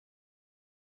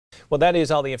Well, that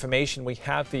is all the information we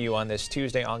have for you on this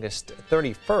Tuesday, August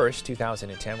 31st,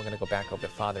 2010. We're going to go back over to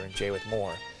Father and Jay with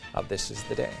more of This Is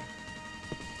the Day.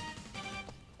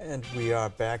 And we are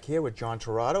back here with John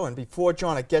Tirado. And before,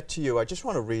 John, I get to you, I just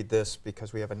want to read this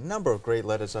because we have a number of great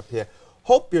letters up here.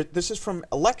 This is from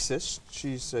Alexis.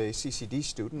 She's a CCD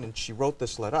student, and she wrote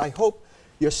this letter. I hope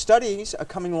your studies are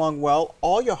coming along well.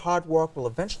 All your hard work will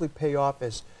eventually pay off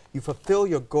as you fulfill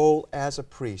your goal as a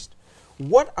priest.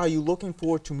 What are you looking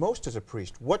forward to most as a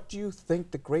priest? What do you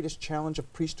think the greatest challenge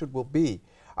of priesthood will be?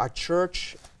 Our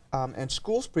church and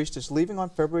schools priest is leaving on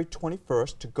February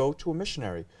 21st to go to a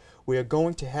missionary. We are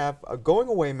going to have a going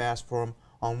away mass for him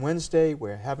on Wednesday.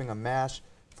 We're having a mass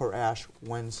for Ash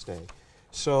Wednesday.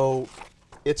 So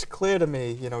it's clear to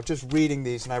me, you know, just reading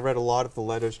these, and I read a lot of the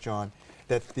letters, John,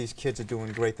 that these kids are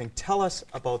doing a great thing. Tell us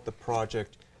about the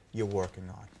project you're working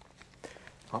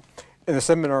on. In the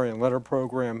Seminarian letter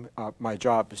program, my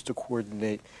job is to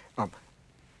coordinate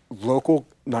local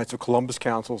Knights of Columbus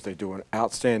councils. They do an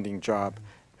outstanding job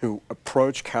who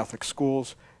approach Catholic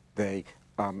schools. They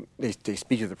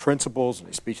speak to the principals, and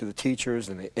they speak to the teachers,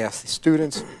 and they ask the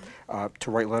students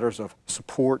to write letters of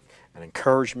support and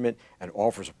encouragement and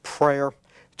offers of prayer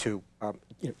to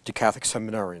Catholic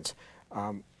seminarians.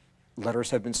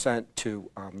 Letters have been sent to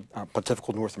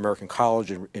Pontifical North American College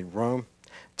in Rome,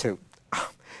 to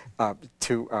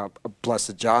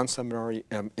Blessed John Seminary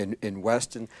in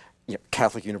Weston,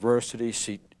 Catholic University,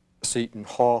 Seton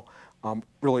Hall,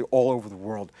 really all over the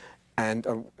world. And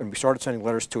we started sending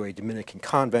letters to a Dominican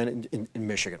convent in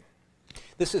Michigan.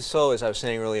 This is so, as I was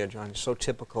saying earlier, John, so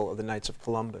typical of the Knights of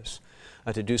Columbus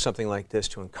to do something like this,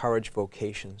 to encourage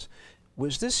vocations.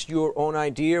 Was this your own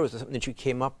idea? Was it something that you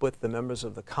came up with, the members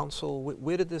of the council?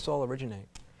 Where did this all originate?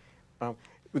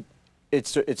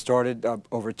 It started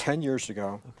over 10 years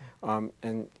ago, okay.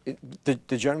 And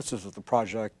the genesis of the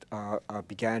project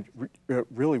began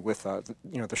really with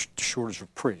the shortage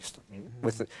of priests. I mean,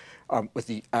 with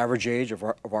the average age of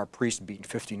our priests being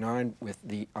 59, with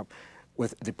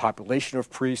the population of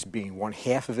priests being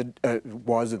 1/2 of it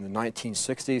was in the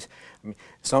 1960s. I mean,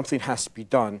 something has to be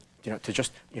done, to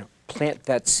just plant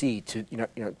that seed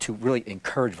to really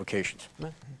encourage vocations.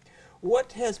 Mm-hmm.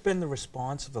 What has been the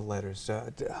response of the letters?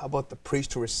 How about the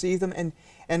priests who receive them?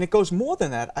 And it goes more than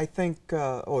that, I think,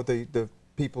 or the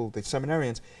people, the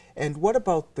seminarians. And what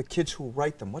about the kids who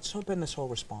write them? What's been this whole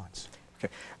response?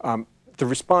 Okay. The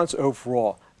response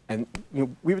overall, and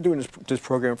we've been doing this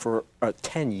program for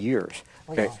 10 years.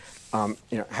 Okay, oh,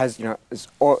 wow. Has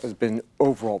been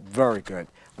overall very good.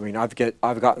 I mean, I've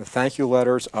gotten thank you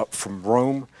letters from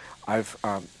Rome. I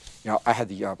had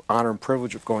the honor and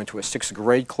privilege of going to a 6th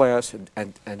grade class and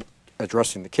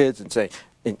addressing the kids and saying,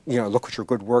 look what your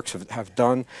good works have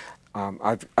done.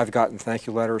 I've gotten thank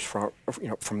you letters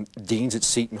from deans at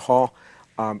Seton Hall.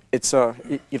 It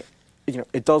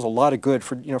does a lot of good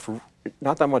for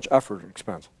not that much effort and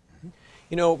expense.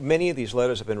 Many of these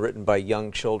letters have been written by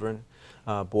young children,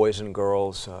 boys and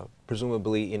girls,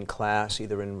 presumably in class,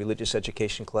 either in religious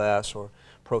education class or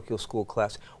parochial school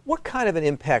class. What kind of an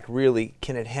impact really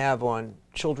can it have on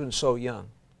children so young?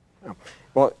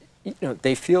 Well,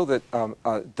 they feel that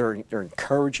they're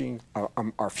encouraging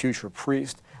our future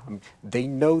priests. They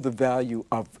know the value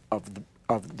of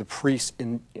the priests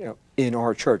in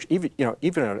our church,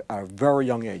 even at a very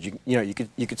young age. You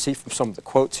could see from some of the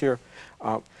quotes here,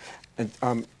 and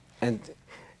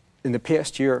in the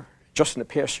past year, just in the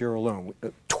past year alone,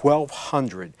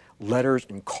 1,200 letters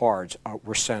and cards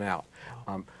were sent out.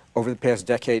 Over the past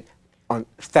decade,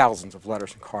 thousands of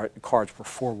letters and cards were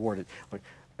forwarded.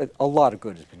 A lot of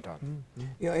good has been done.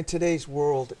 Mm-hmm. In today's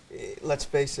world, let's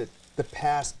face it, the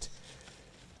past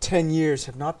 10 years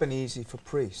have not been easy for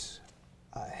priests.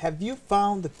 Have you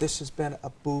found that this has been a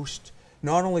boost,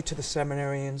 not only to the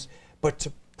seminarians, but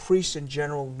to priests in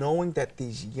general, knowing that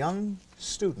these young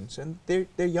students, and they're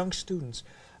young students,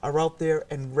 are out there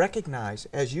and recognize,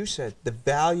 as you said, the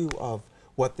value of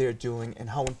what they're doing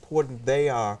and how important they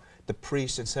are, the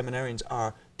priests and seminarians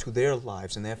are, to their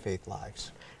lives and their faith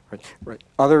lives. Right.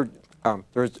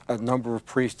 There's a number of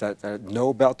priests that know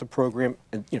about the program,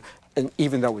 and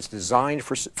even though it's designed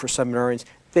for seminarians,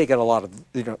 they get a lot of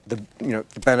the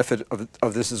benefit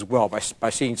of this as well by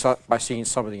seeing some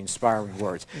of the inspiring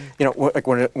words. Like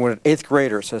when an 8th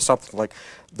grader says something like,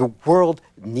 "The world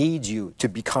needs you to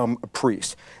become a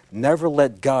priest. Never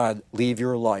let God leave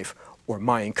your life, or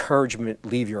my encouragement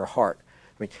leave your heart."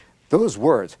 I mean, those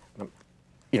words,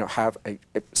 have a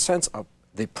sense of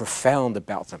the profound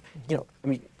about them.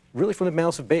 Really from the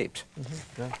mouths of babes.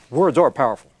 Mm-hmm. Yeah. Words are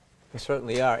powerful. They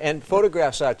certainly are. And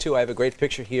photographs are too. I have a great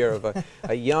picture here of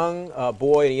a young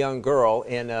boy and a young girl,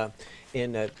 and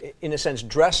in a sense,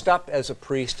 dressed up as a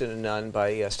priest and a nun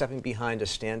by stepping behind a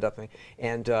stand-up.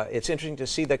 And it's interesting to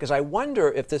see that, because I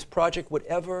wonder if this project would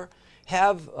ever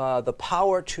have the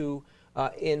power to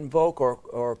invoke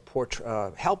or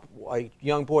help a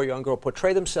young boy or young girl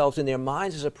portray themselves in their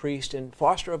minds as a priest and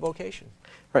foster a vocation.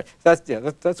 Right.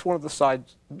 That's one of the side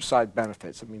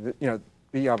benefits. I mean,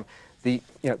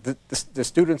 the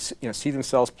students see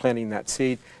themselves planting that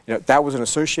seed. That was an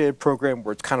associated program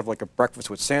where it's kind of like a breakfast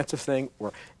with Santa thing.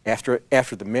 Where after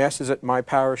the masses at my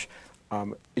parish,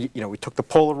 we took the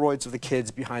Polaroids of the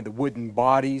kids behind the wooden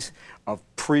bodies of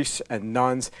priests and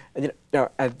nuns, and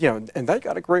they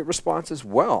got a great response as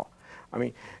well. I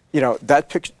mean, that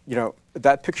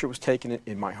picture was taken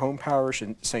in my home parish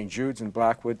in St. Jude's in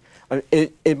Blackwood.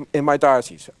 In my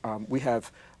diocese, we had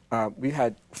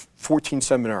 14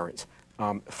 seminarians.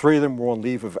 3 of them were on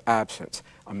leave of absence.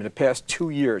 In the past 2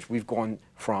 years, we've gone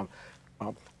from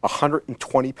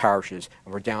 120 parishes,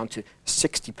 and we're down to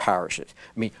 60 parishes.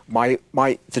 I mean,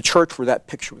 the church where that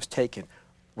picture was taken,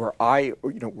 where I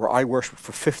worshipped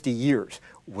for 50 years,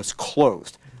 was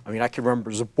closed. I mean, I can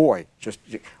remember as a boy just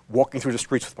walking through the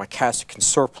streets with my cassock and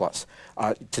surplice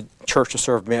to church to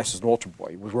serve mass as an altar boy.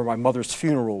 It was where my mother's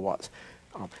funeral was.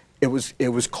 It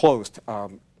was closed.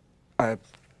 And I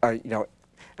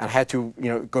had to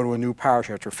go to a new parish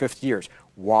after 50 years.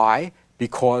 Why?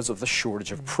 Because of the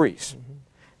shortage of priests.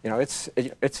 It's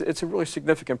a really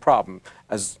significant problem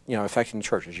as affecting the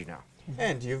church, as you know.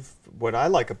 And what I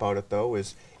like about it, though,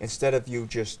 is instead of you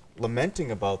just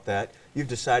lamenting about that, you've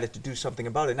decided to do something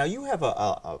about it. Now, you have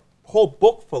a whole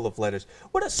book full of letters.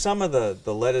 What are some of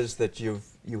the letters that you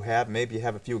have? Maybe you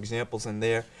have a few examples in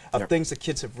there of things that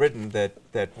kids have written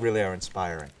that really are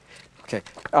inspiring. Okay.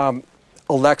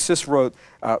 Alexis wrote,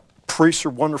 priests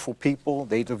are wonderful people.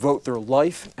 They devote their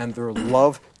life and their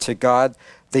love to God.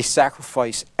 They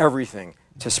sacrifice everything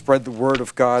to spread the word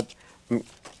of God.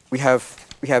 We have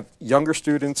younger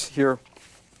students here.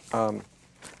 I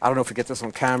don't know if we get this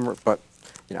on camera, but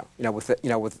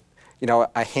with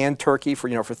a hand turkey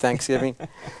for Thanksgiving.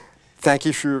 Thank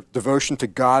you for your devotion to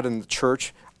God and the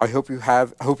church. I hope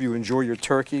you enjoy your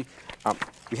turkey.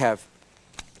 We have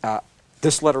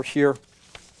this letter here,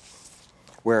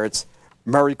 where it's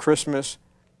Merry Christmas.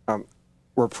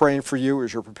 We're praying for you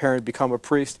as you're preparing to become a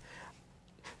priest.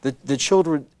 The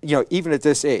children, even at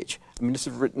this age, I mean, this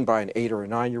is written by an 8 or a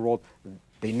 9-year-old.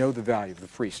 They know the value of the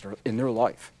priest in their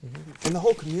life. Mm-hmm. And the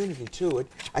whole community, too.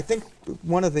 I think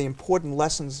one of the important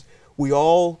lessons we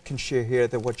all can share here,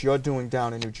 that what you're doing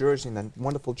down in New Jersey and the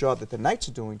wonderful job that the Knights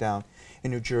are doing down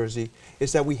in New Jersey,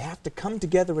 is that we have to come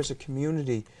together as a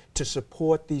community to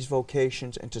support these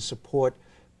vocations and to support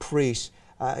priests.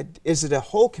 Is it a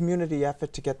whole community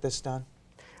effort to get this done?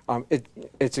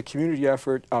 It's a community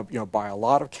effort, by a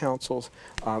lot of councils,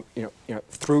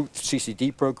 through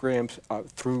CCD programs,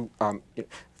 through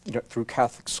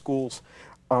Catholic schools.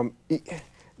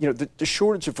 The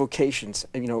shortage of vocations,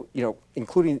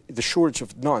 including the shortage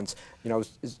of nuns,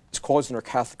 is causing our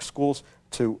Catholic schools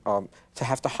to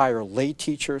have to hire lay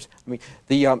teachers. I mean,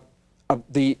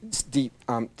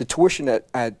 the tuition at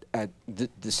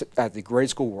the grade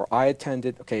school where I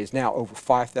attended, is now over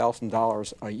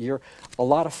 $5,000 a year. A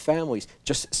lot of families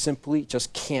simply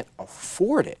can't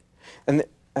afford it, and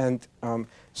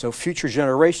so future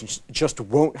generations just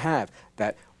won't have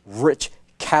that rich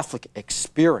Catholic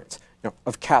experience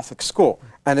of Catholic school,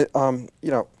 and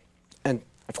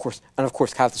of course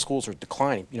Catholic schools are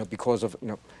declining, because of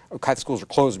Catholic schools are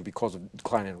closing because of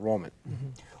declining enrollment.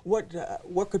 Mm-hmm.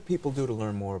 What could people do to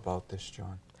learn more about this,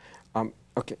 John?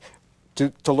 Okay,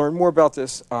 to learn more about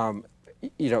this,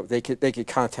 they could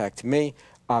contact me.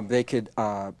 They could,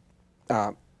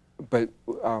 but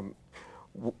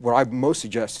what I most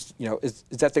suggest, is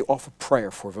that they offer prayer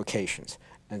for vocations,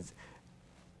 and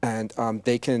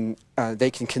they can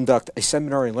conduct a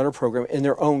seminarian letter program in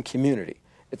their own community.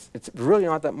 It's really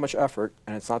not that much effort,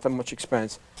 and it's not that much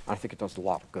expense. I think it does a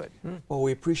lot of good. Well,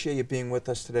 we appreciate you being with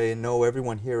us today, and know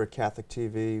everyone here at Catholic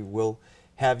TV will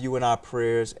have you in our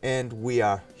prayers, and we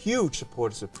are huge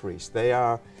supporters of priests. They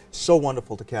are so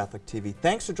wonderful to Catholic TV.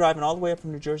 Thanks for driving all the way up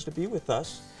from New Jersey to be with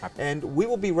us, and we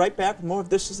will be right back with more of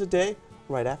This Is the Day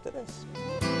right after this.